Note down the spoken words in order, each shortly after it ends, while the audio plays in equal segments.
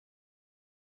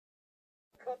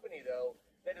company, though,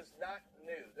 that is not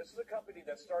new. This is a company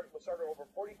that was started over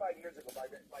 45 years ago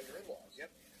by your in-laws. Yep.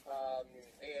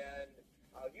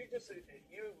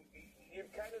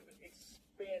 You've kind of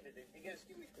expanded it because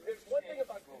there's one thing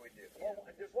about what we do. Well,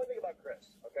 there's one thing about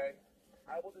Chris. Okay,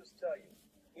 I will just tell you,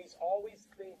 he's always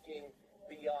thinking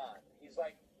beyond. He's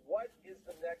like, what is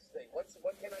the next thing? What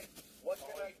can I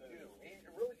do?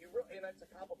 You really, and that's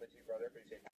a compliment to you, brother. I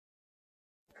appreciate it.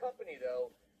 Company,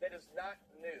 though, that is not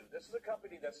new. This is a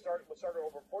company that was started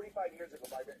over 45 years ago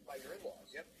by your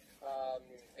in-laws. Yep.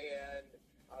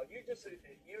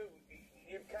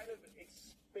 You've kind of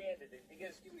expanded it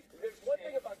because